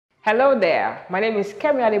Hello there, my name is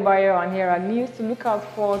Kemi Adebayo and here are news to look out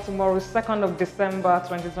for tomorrow's 2nd of December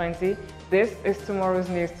 2020. This is tomorrow's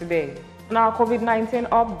news today. Now, COVID-19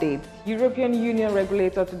 update, European Union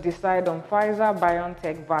regulator to decide on Pfizer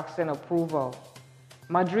BioNTech vaccine approval.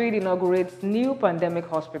 Madrid inaugurates new pandemic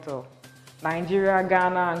hospital. Nigeria,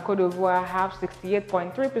 Ghana and Cote d'Ivoire have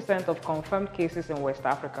 68.3% of confirmed cases in West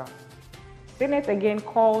Africa. Senate again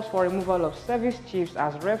calls for removal of service chiefs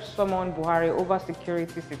as reps summon Buhari over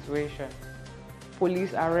security situation.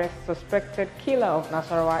 Police arrest suspected killer of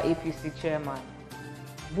Nasarawa APC chairman.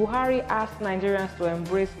 Buhari asks Nigerians to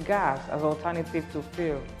embrace gas as alternative to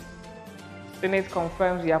fuel. Senate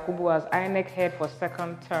confirms Yakubu as INEC head for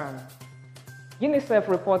second term. UNICEF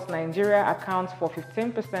reports Nigeria accounts for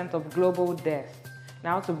 15% of global deaths.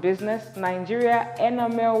 Now to business, Nigerian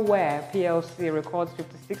Enamelware Plc records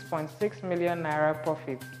 56.6 million naira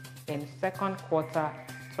profit in second quarter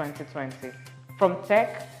 2020. From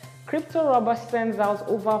tech, crypto robber sends out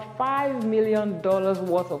over $5 million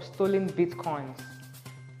worth of stolen bitcoins.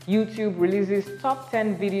 YouTube releases top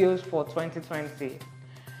 10 videos for 2020.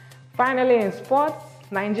 Finally, in sports,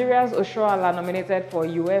 Nigeria's Oshoala nominated for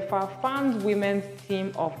UEFA Fans Women's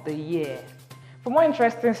Team of the Year. For more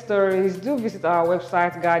interesting stories, do visit our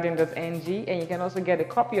website guardian.ng, and you can also get a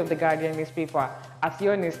copy of the Guardian newspaper at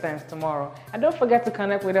your newsstands tomorrow. And don't forget to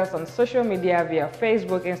connect with us on social media via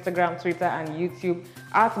Facebook, Instagram, Twitter and YouTube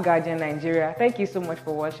at Guardian Nigeria. Thank you so much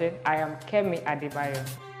for watching. I am Kemi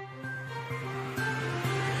Adebayo.